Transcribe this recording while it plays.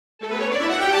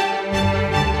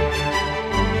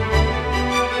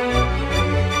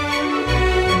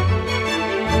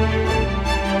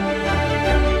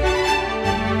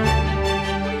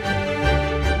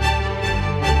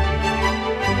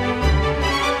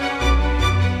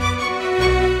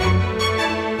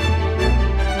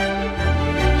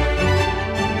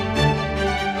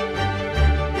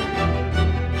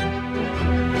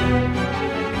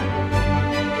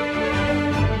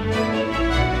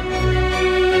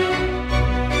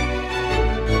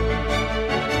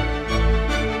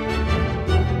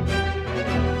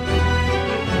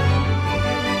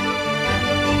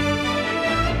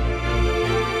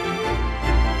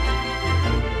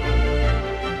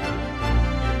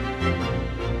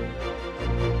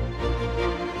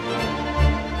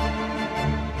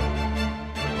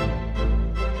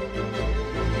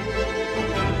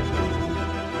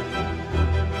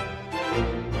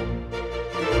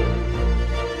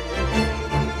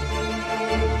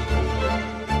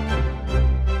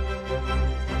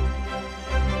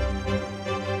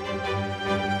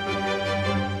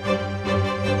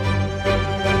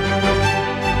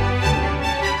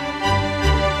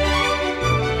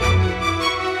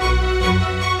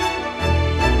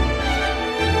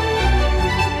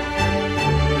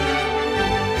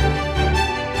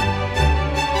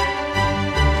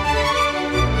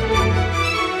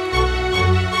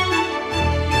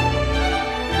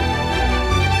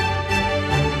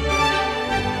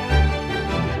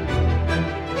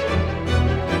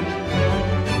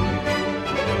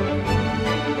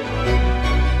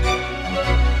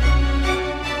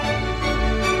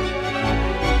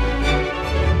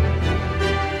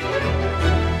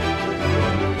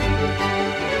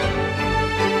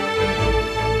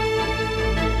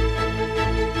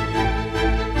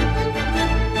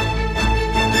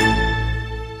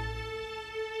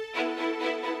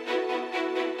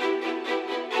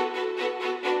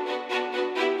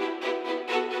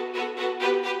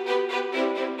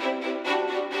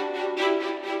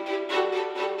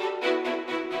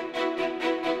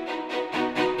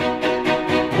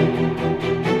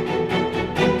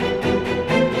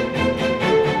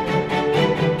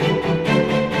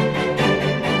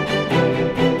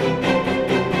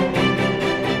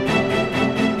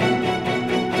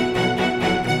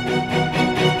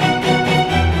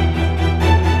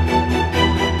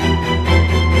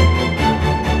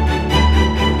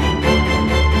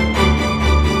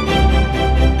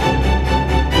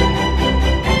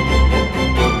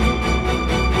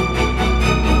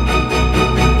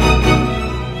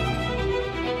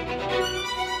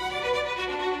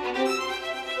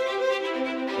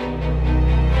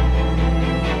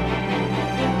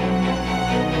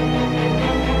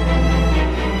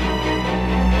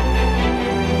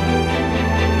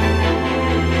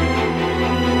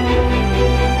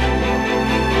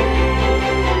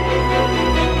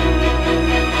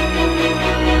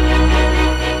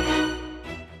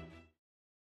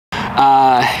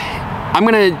I'm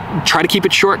gonna try to keep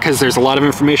it short because there's a lot of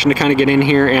information to kind of get in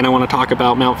here, and I want to talk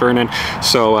about Mount Vernon,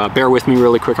 so bear with me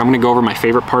really quick. I'm gonna go over my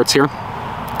favorite parts here.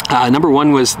 Number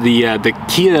one was the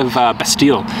Key of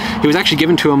Bastille. It was actually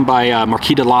given to him by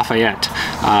Marquis de Lafayette,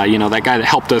 you know, that guy that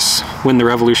helped us win the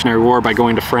Revolutionary War by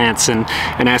going to France and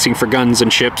asking for guns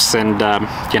and ships and,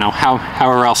 you know,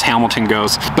 however else Hamilton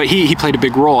goes. But he played a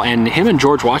big role, and him and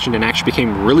George Washington actually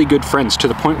became really good friends to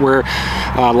the point where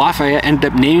Lafayette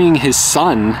ended up naming his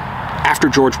son after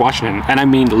George Washington. And I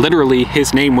mean, literally,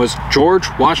 his name was George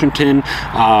Washington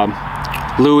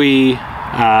Louis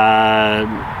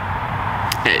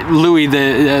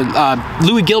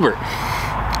Gilbert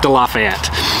de Lafayette.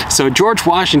 So George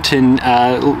Washington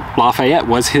Lafayette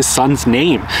was his son's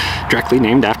name, directly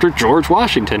named after George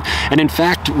Washington. And in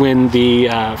fact, when the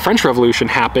French Revolution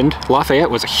happened,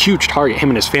 Lafayette was a huge target, him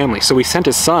and his family. So he sent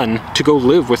his son to go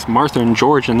live with Martha and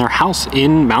George in their house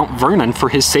in Mount Vernon for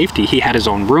his safety. He had his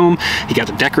own room, he got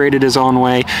it decorated his own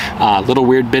way, little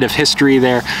weird bit of history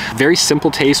there. Very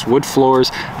simple taste, wood floors,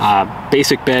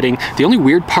 basic bedding. The only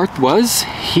weird part was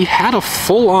he had a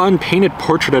full-on painted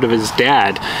portrait of his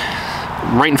dad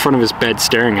right in front of his bed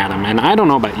staring at him. And I don't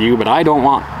know about you, but I don't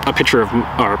want a picture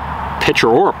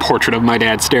or a portrait of my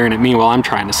dad staring at me while I'm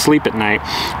trying to sleep at night.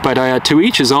 But to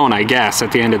each his own, I guess,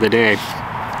 at the end of the day.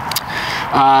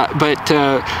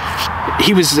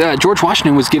 George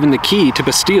Washington was given the key to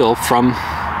Bastille from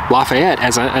Lafayette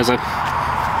as a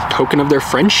token of their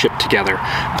friendship together.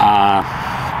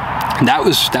 That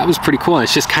was pretty cool.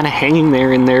 It's just kind of hanging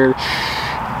there in their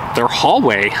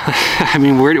hallway. I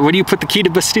mean, where do you put the key to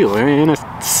Bastille? I mean,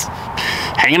 it's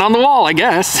hanging on the wall, I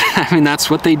guess. I mean, that's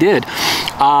what they did.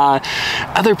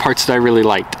 Other parts that I really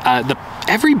liked.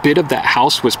 Every bit of that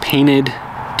house was painted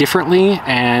differently,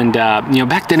 and you know,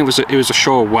 back then it was a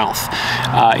show of wealth.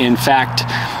 In fact,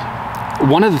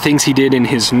 one of the things he did in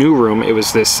his new room, it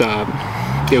was this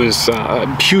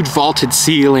huge vaulted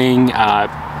ceiling,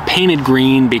 painted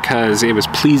green because it was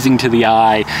pleasing to the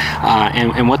eye,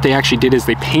 and what they actually did is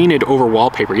they painted over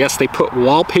wallpaper. Yes, they put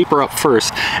wallpaper up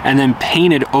first and then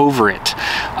painted over it,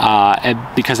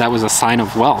 because that was a sign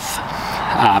of wealth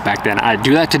back then. I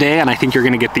do that today, and I think you're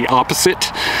going to get the opposite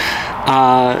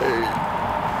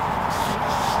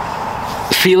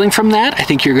feeling from that. I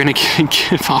think you're going to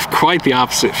give off quite the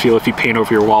opposite feel if you paint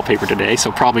over your wallpaper today,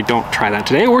 so probably don't try that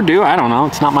today, or do. I don't know.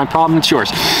 It's not my problem, it's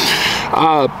yours.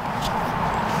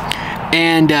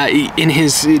 And in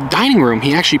his dining room,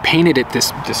 he actually painted it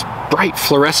this bright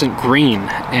fluorescent green,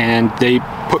 and they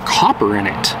put copper in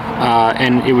it,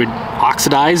 and it would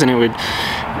oxidize, and it would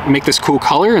make this cool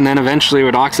color, and then eventually it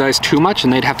would oxidize too much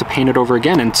and they'd have to paint it over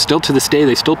again. And still to this day,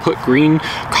 they still put green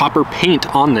copper paint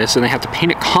on this, and they have to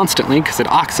paint it constantly because it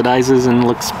oxidizes and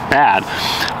looks bad.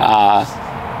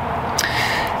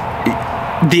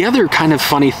 The other kind of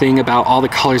funny thing about all the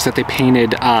colors that they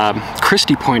painted,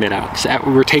 Christy pointed out,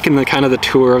 we're taking the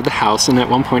tour of the house, and at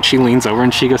one point she leans over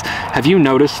and she goes, "Have you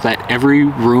noticed that every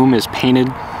room is painted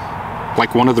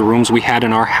like one of the rooms we had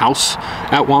in our house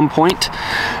at one point?"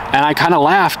 And I kind of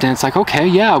laughed, and it's like, okay,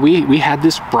 yeah, we had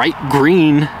this bright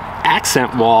green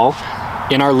accent wall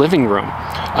in our living room.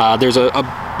 There's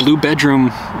a blue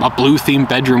bedroom, a blue themed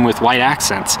bedroom with white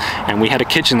accents, and we had a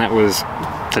kitchen that was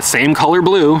the same color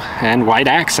blue and white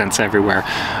accents everywhere.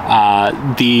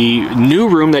 The new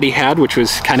room that he had, which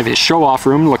was kind of his show-off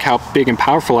room, look how big and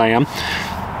powerful I am,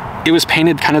 it was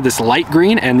painted kind of this light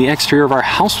green, and the exterior of our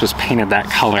house was painted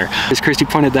that color. As Christy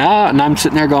pointed that out, and I'm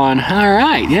sitting there going, all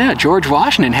right, yeah, George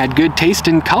Washington had good taste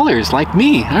in colors like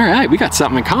me. All right, we got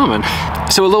something in common.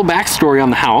 So a little backstory on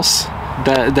the house.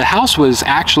 The house was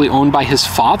actually owned by his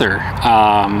father.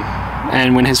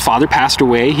 And when his father passed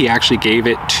away, he actually gave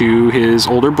it to his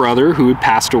older brother who had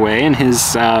passed away, and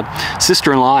his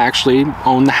sister-in-law actually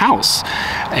owned the house.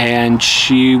 And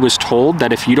she was told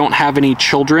that if you don't have any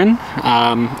children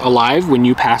alive when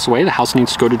you pass away, the house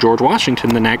needs to go to George Washington,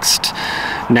 the next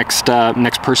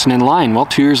person in line. Well,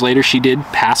 2 years later, she did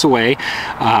pass away,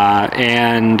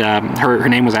 and her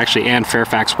name was actually Anne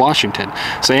Fairfax Washington.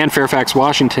 So Anne Fairfax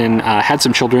Washington had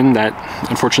some children that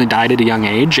unfortunately died at a young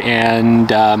age,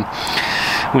 and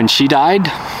when she died,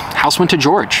 house went to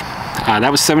George.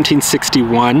 That was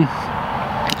 1761,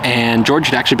 and George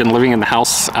had actually been living in the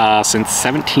house since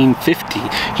 1750.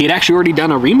 He had actually already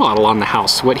done a remodel on the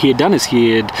house. What he had done is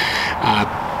he had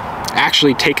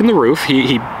actually taken the roof,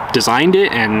 he designed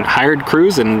it and hired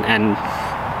crews and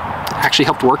actually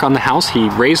helped work on the house. He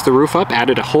raised the roof up,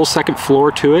 added a whole second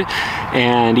floor to it,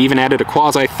 and even added a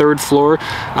quasi third floor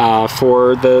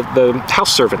for the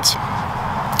house servants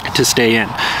to stay in.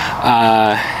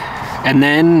 And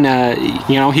then,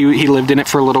 you know, he lived in it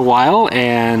for a little while,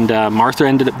 and Martha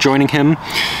ended up joining him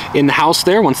in the house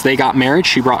there. Once they got married,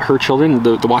 she brought her children.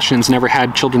 The Washingtons never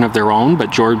had children of their own,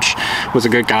 but George was a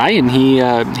good guy, and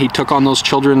he took on those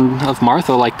children of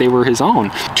Martha like they were his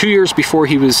own. 2 years before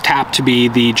he was tapped to be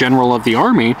the general of the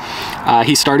army,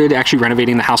 he started actually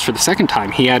renovating the house for the second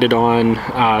time. He added on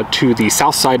to the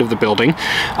south side of the building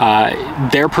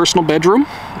their personal bedroom,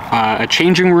 a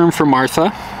changing room for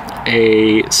Martha,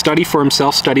 a study for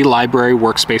himself, study, library,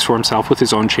 workspace for himself with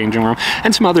his own changing room,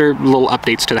 and some other little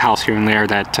updates to the house here and there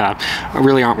that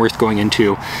really aren't worth going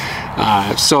into.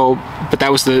 But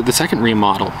that was the second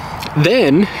remodel.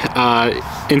 Then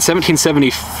in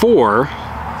 1774,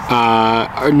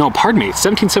 no, pardon me,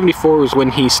 1774 was when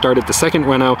he started the second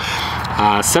reno.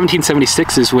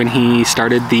 1776 is when he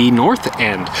started the north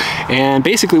end. And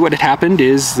basically what had happened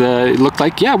is it looked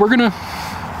like, yeah, we're gonna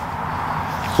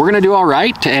do all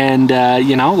right, and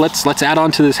you know, let's add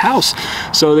on to this house.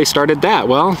 So they started that.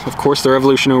 Well, of course, the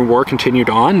Revolutionary War continued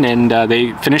on, and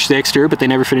they finished the exterior, but they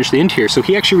never finished the interior. So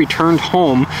he actually returned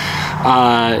home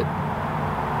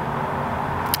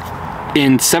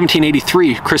in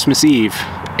 1783, Christmas Eve,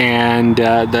 and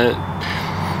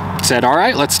said, all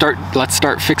right, let's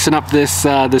start fixing up this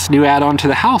this new add-on to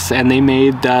the house. And they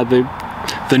made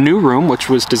the new room, which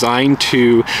was designed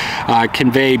to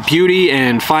convey beauty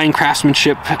and fine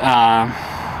craftsmanship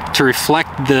to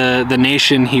reflect the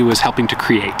nation he was helping to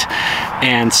create.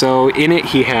 And so in it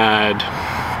he had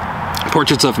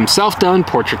portraits of himself done,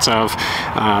 portraits of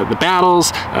the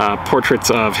battles,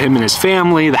 portraits of him and his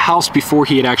family, the house before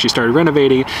he had actually started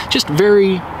renovating. Just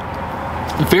very,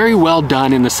 very well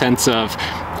done in the sense of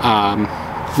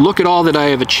look at all that I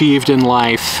have achieved in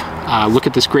life. Look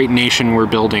at this great nation we're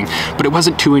building. But it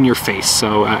wasn't too in your face,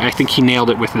 so I think he nailed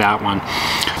it with that one.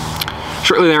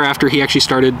 Shortly thereafter, he actually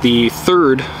started the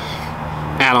third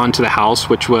add-on to the house,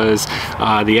 which was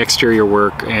the exterior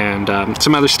work and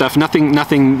some other stuff.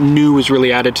 Nothing new was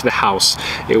really added to the house.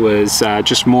 It was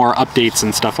just more updates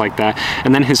and stuff like that.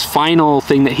 And then his final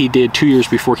thing that he did 2 years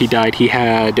before he died, he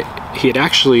had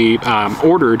actually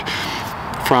ordered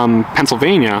from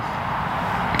Pennsylvania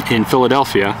in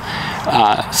Philadelphia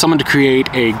someone to create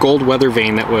a gold weather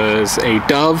vane that was a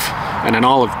dove and an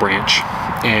olive branch,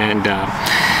 and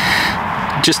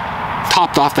just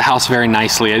topped off the house very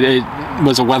nicely. It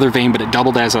was a weather vane, but it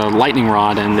doubled as a lightning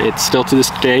rod, and it still to this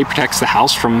day protects the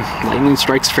house from lightning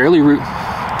strikes fairly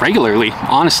regularly,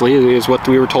 honestly, is what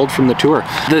we were told from the tour.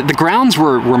 The grounds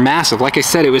were massive. Like I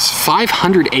said, it was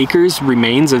 500 acres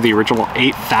remains of the original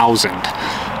 8,000.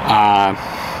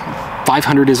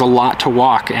 500 is a lot to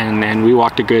walk, and we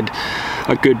walked a good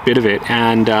bit of it.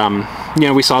 And you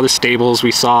know, we saw the stables,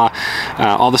 we saw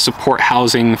all the support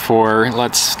housing for,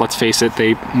 let's face it,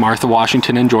 Martha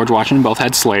Washington and George Washington both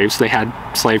had slaves. They had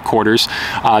slave quarters.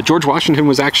 George Washington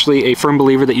was actually a firm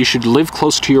believer that you should live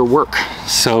close to your work.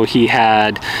 So he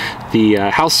had the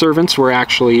house servants were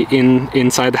actually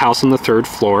inside the house on the 3rd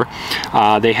floor.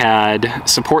 They had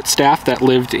support staff that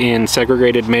lived in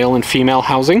segregated male and female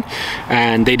housing,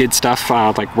 and they did stuff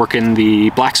like work in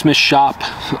the blacksmith shop,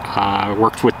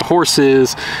 worked with the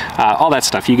horses, all that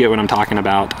stuff. You get what I'm talking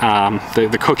about.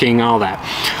 The cooking, all that.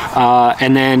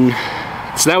 And then,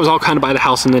 so that was all kind of by the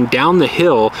house, and then down the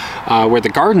hill where the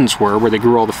gardens were, where they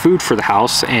grew all the food for the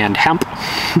house and hemp,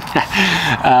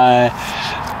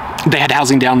 they had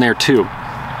housing down there too.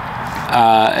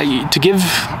 To give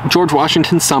George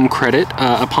Washington some credit,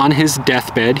 upon his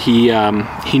deathbed,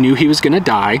 he knew he was going to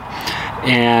die,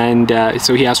 and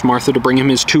so he asked Martha to bring him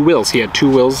his 2 wills. He had 2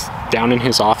 wills down in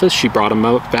his office. She brought him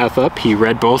back up. He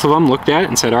read both of them, looked at it,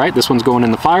 and said, all right, this one's going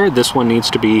in the fire. This one needs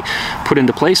to be put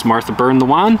into place. Martha burned the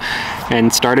one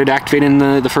and started activating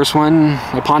the first one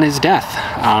upon his death.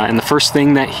 And the first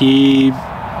thing that he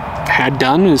had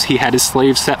done is he had his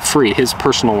slaves set free, his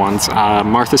personal ones.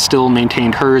 Martha still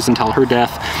maintained hers until her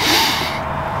death.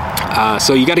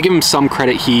 So you got to give him some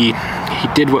credit. He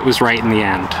did what was right in the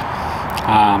end.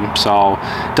 So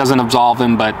doesn't absolve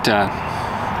him, but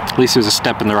at least it was a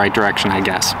step in the right direction, I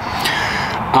guess.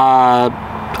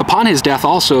 Upon his death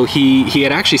also, he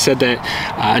had actually said that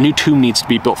a new tomb needs to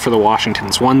be built for the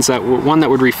Washingtons, one that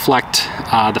would reflect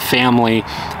the family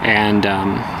and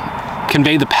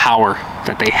convey the power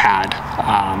that they had.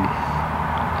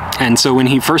 And so when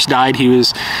he first died, he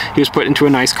was put into a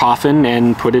nice coffin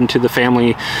and put into the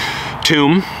family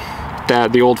tomb,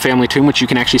 the old family tomb, which you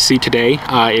can actually see today.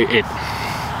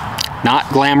 Not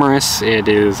glamorous. It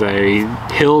is a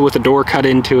hill with a door cut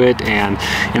into it, and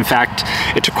in fact,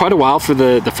 it took quite a while for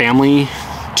the family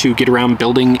to get around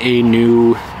building a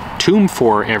new tomb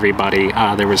for everybody.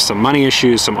 There was some money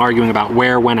issues, some arguing about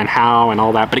where, when, and how, and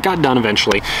all that, but it got done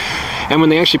eventually. And when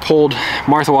they actually pulled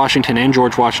Martha Washington and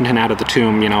George Washington out of the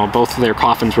tomb, you know, both of their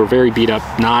coffins were very beat up,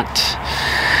 not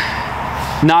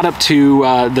up to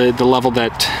the level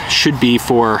that should be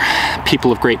for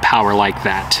people of great power like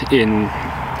that,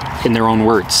 in their own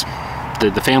words,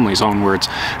 the family's own words.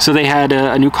 So they had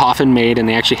a new coffin made, and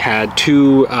they actually had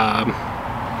 2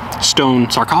 stone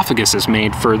sarcophaguses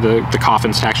made for the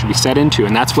coffins to actually be set into,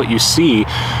 and that's what you see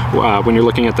when you're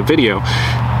looking at the video.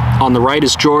 On the right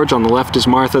is George, on the left is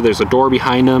Martha. There's a door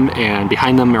behind them, and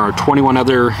behind them there are 21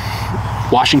 other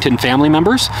Washington family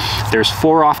members. There's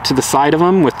 4 off to the side of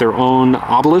them with their own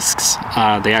obelisks.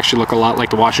 They actually look a lot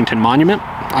like the Washington Monument,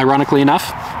 ironically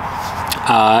enough.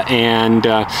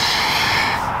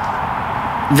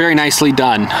 Very nicely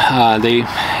done.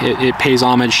 It pays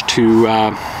homage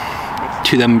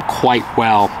to them quite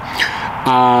well.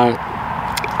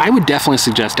 I would definitely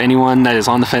suggest anyone that is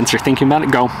on the fence or thinking about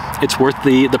it, go. It's worth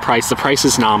the price. The price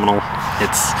is nominal.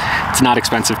 It's not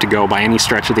expensive to go by any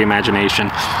stretch of the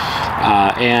imagination.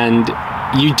 And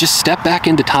you just step back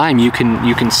into time. You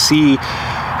can see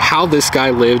how this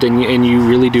guy lived, and you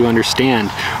really do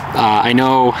understand. I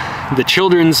know the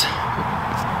children's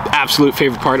absolute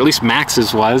favorite part, at least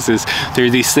Max's is there are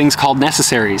these things called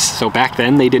necessaries. So back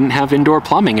then they didn't have indoor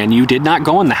plumbing, and you did not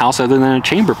go in the house other than a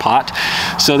chamber pot.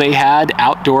 So they had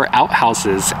outdoor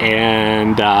outhouses,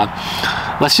 and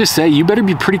let's just say you better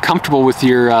be pretty comfortable with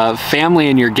your family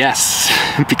and your guests,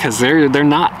 because they're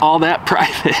not all that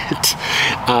private.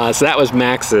 So that was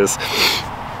Max's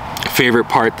favorite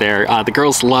part there. The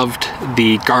girls loved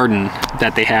the garden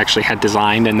that they actually had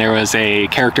designed, and there was a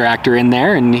character actor in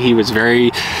there, and he was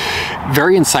very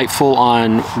insightful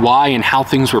on why and how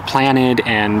things were planted.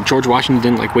 And George Washington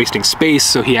didn't like wasting space,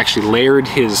 so he actually layered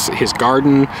his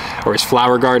garden, or his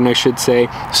flower garden I should say,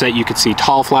 so that you could see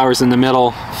tall flowers in the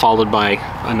middle followed by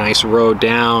a nice row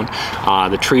down.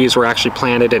 The trees were actually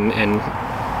planted, and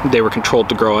they were controlled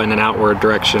to grow in an outward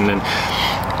direction. And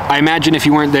I imagine if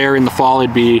you weren't there in the fall,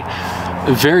 it'd be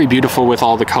very beautiful with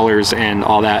all the colors and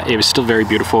all that. It was still very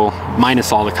beautiful,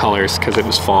 minus all the colors, because it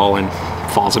was fall, and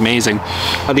fall's amazing.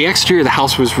 The exterior of the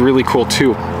house was really cool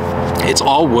too. It's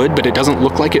all wood, but it doesn't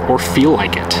look like it or feel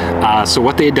like it. So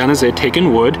what they had done is they had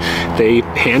taken wood, they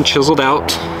hand chiseled out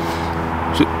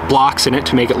blocks in it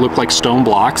to make it look like stone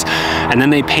blocks, and then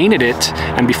they painted it,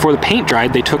 and before the paint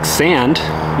dried they took sand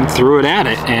and threw it at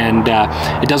it, and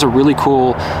it does a really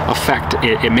cool effect.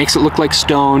 It makes it look like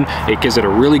stone. It gives it a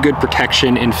really good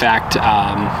protection. In fact,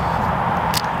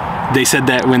 they said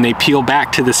that when they peel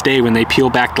back, to this day, when they peel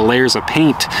back the layers of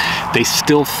paint, they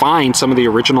still find some of the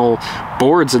original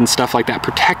boards and stuff like that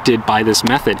protected by this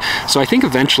method. So I think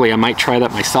eventually I might try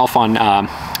that myself on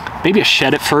maybe a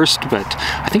shed at first, but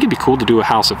I think it'd be cool to do a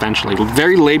house eventually.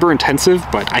 Very labor intensive,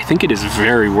 but I think it is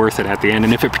very worth it at the end.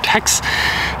 And if it protects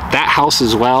that house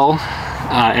as well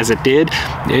as it did,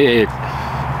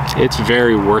 it's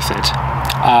very worth it.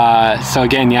 So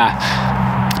again, yeah,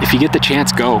 if you get the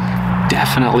chance, go.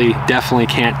 Definitely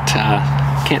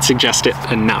can't suggest it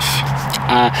enough.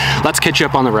 Let's catch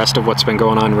up on the rest of what's been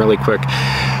going on really quick.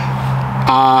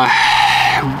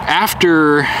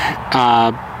 After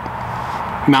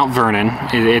Mount Vernon,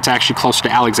 it's actually close to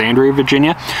Alexandria,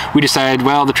 Virginia, we decided,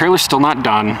 well, the trailer's still not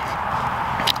done.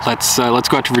 Let's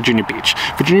go out to Virginia Beach.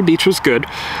 Virginia Beach was good.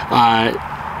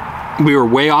 We were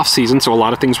way off season, so a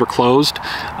lot of things were closed.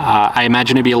 I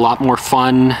imagine it'd be a lot more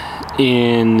fun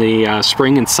in the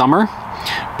spring and summer,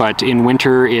 but in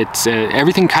winter it's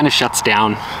everything kind of shuts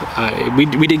down.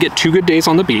 We did get 2 good days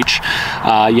on the beach.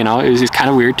 You know, it was kind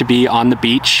of weird to be on the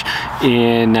beach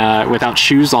in without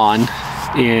shoes on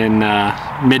in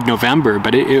mid-November,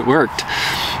 but it worked.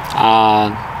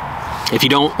 If you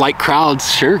don't like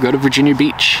crowds, sure, go to Virginia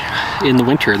Beach in the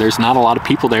winter. There's not a lot of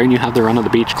people there and you have the run of the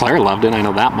beach. Claire loved it, I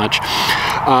know that much.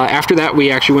 After that, we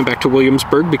actually went back to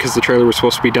Williamsburg because the trailer was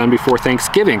supposed to be done before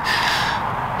Thanksgiving.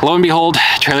 Lo and behold,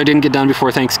 trailer didn't get done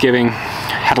before Thanksgiving.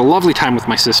 Had a lovely time with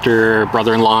my sister,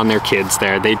 brother-in-law, and their kids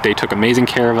there. They took amazing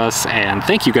care of us, and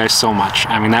thank you guys so much.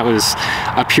 I mean, that was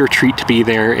a pure treat to be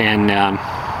there and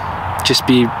just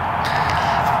be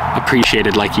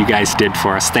appreciated like you guys did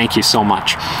for us. Thank you so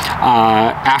much.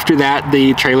 After that,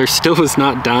 the trailer still was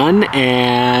not done,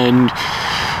 and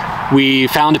we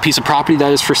found a piece of property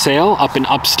that is for sale up in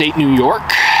upstate New York,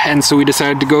 and so we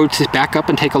decided to go back up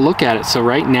and take a look at it. So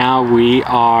right now we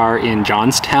are in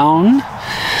Johnstown,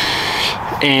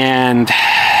 and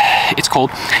it's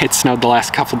cold. It snowed the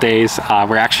last couple days.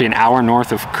 We're actually an hour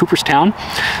north of Cooperstown,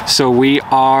 so we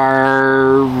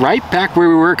are right back where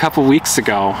we were a couple weeks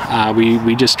ago.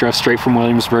 We just drove straight from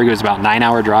Williamsburg. It was about a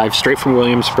 9-hour drive straight from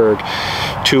Williamsburg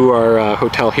to our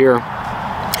hotel here.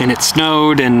 And it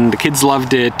snowed and the kids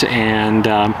loved it, and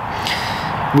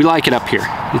we like it up here.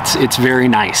 It's very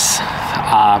nice.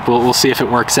 We'll see if it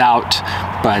works out,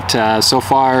 but so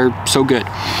far so good.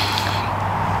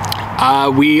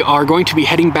 We are going to be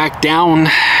heading back down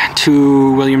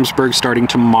to Williamsburg starting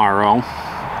tomorrow.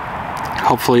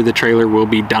 Hopefully the trailer will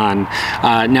be done.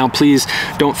 Now please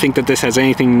don't think that this has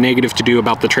anything negative to do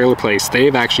about the trailer place.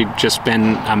 They've actually just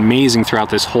been amazing throughout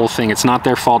this whole thing. It's not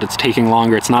their fault it's taking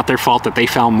longer. It's not their fault that they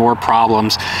found more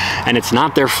problems. And it's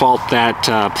not their fault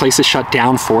that places shut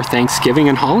down for Thanksgiving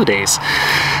and holidays.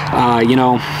 You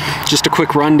know, just a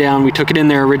quick rundown. We took it in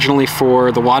there originally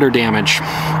for the water damage,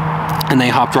 and they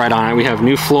hopped right on it. We have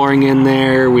new flooring in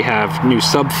there, we have new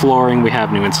subflooring, we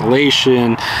have new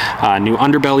insulation, new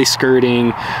underbelly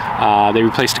skirting. They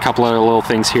replaced a couple other little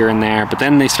things here and there, but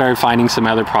then they started finding some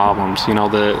other problems. You know,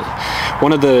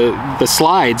 one of the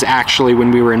slides, actually,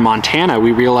 when we were in Montana,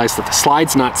 we realized that the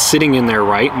slide's not sitting in there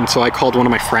right, and so I called one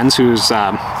of my friends who's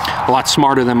a lot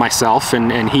smarter than myself,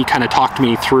 and he kind of talked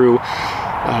me through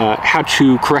how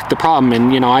to correct the problem.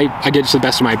 And you know, I did it to the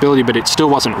best of my ability, but it still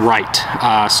wasn't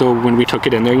right. So when we took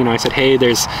it in there, you know, I said, hey,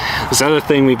 there's this other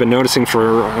thing we've been noticing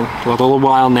for a little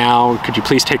while now, could you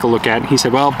please take a look at it? And he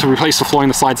said, well, to replace the flooring,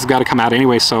 the slides has got to come out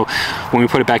anyway, so when we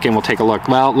put it back in, we'll take a look.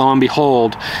 Well, lo and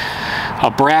behold,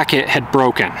 a bracket had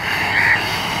broken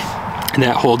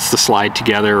that holds the slide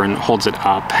together and holds it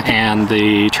up, and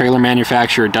the trailer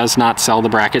manufacturer does not sell the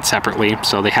bracket separately,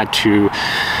 so they had to,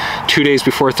 2 days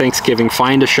before Thanksgiving,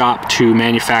 find a shop to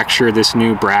manufacture this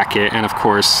new bracket. And of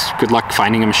course, good luck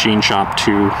finding a machine shop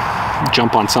to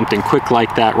jump on something quick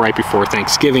like that right before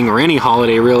Thanksgiving or any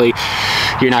holiday really.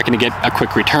 You're not going to get a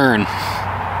quick return.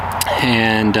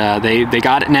 And they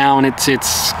got it now, and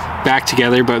it's back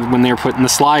together, but when they were putting the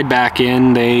slide back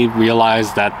in, they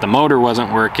realized that the motor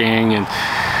wasn't working, and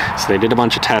so they did a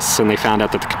bunch of tests, and they found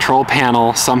out that the control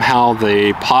panel, somehow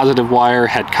the positive wire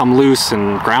had come loose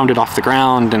and grounded off the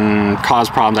ground and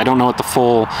caused problems. I don't know what the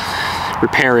full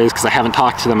repair is because I haven't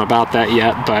talked to them about that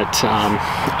yet, but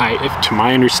to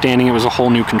my understanding, it was a whole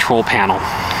new control panel.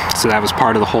 So that was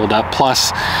part of the holdup,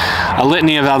 plus a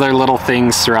litany of other little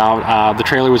things throughout. The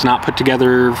trailer was not put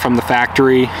together from the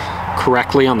factory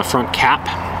correctly on the front cap.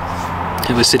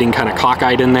 It was sitting kind of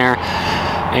cockeyed in there.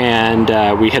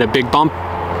 and we hit a big bump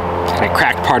and it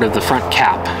cracked part of the front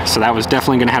cap. So that was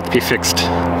definitely gonna have to be fixed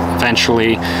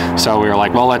eventually. So we were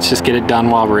like, well, let's just get it done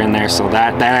while we're in there. So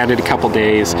that added a couple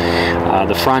days.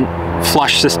 The front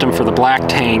flush system for the black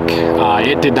tank,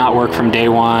 it did not work from day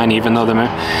one, even though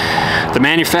the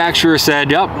manufacturer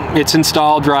said, yep, it's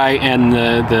installed right, and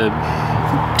the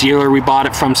dealer we bought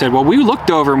it from said, well, we looked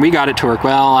over and we got it to work.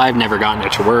 Well, I've never gotten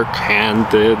it to work, and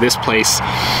this place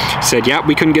said, yep,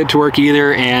 we couldn't get it to work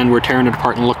either, and we're tearing it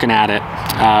apart and looking at it.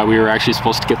 We were actually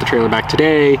supposed to get the trailer back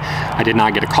today. I did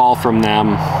not get a call from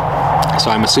them,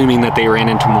 so I'm assuming that they ran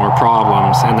into more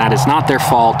problems, and that is not their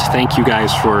fault. Thank you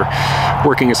guys for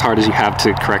working as hard as you have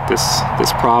to correct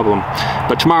this problem.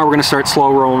 But tomorrow we're going to start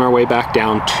slow rolling our way back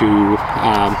down to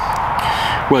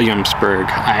Williamsburg.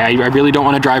 I really don't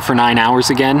want to drive for 9 hours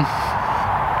again,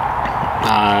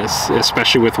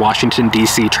 especially with Washington,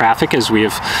 D.C. traffic, as we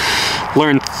have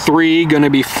learned going to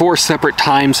be 4 separate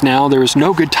times now. There is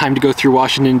no good time to go through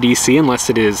Washington, D.C. unless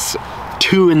it is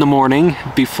 2 in the morning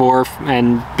before,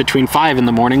 and between 5 in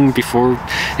the morning before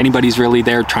anybody's really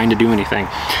there trying to do anything.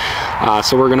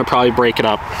 So we're going to probably break it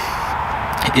up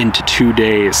into 2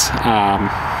 days.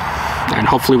 And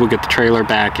hopefully we'll get the trailer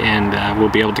back, and we'll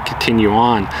be able to continue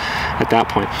on at that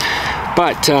point.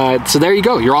 But so there you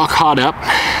go, you're all caught up.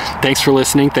 Thanks for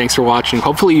listening, thanks for watching.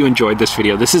 Hopefully you enjoyed this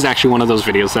video. This is actually one of those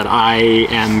videos that I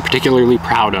am particularly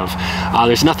proud of.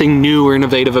 There's nothing new or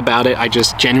innovative about it. I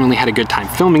just genuinely had a good time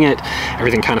filming it.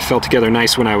 Everything kind of fell together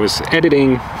nice when I was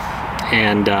editing.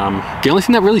 And the only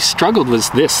thing that really struggled was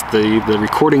the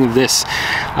recording of this.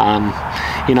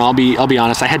 You know, I'll be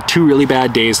honest, I had 2 really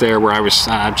bad days there where I was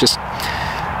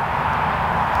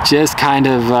just kind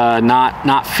of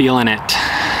not feeling it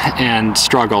and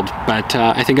struggled. But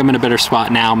I think I'm in a better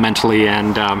spot now mentally,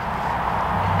 and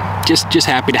just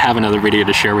happy to have another video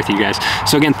to share with you guys.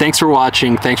 So again, thanks for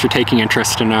watching, thanks for taking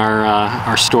interest in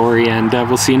our story, and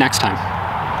we'll see you next time.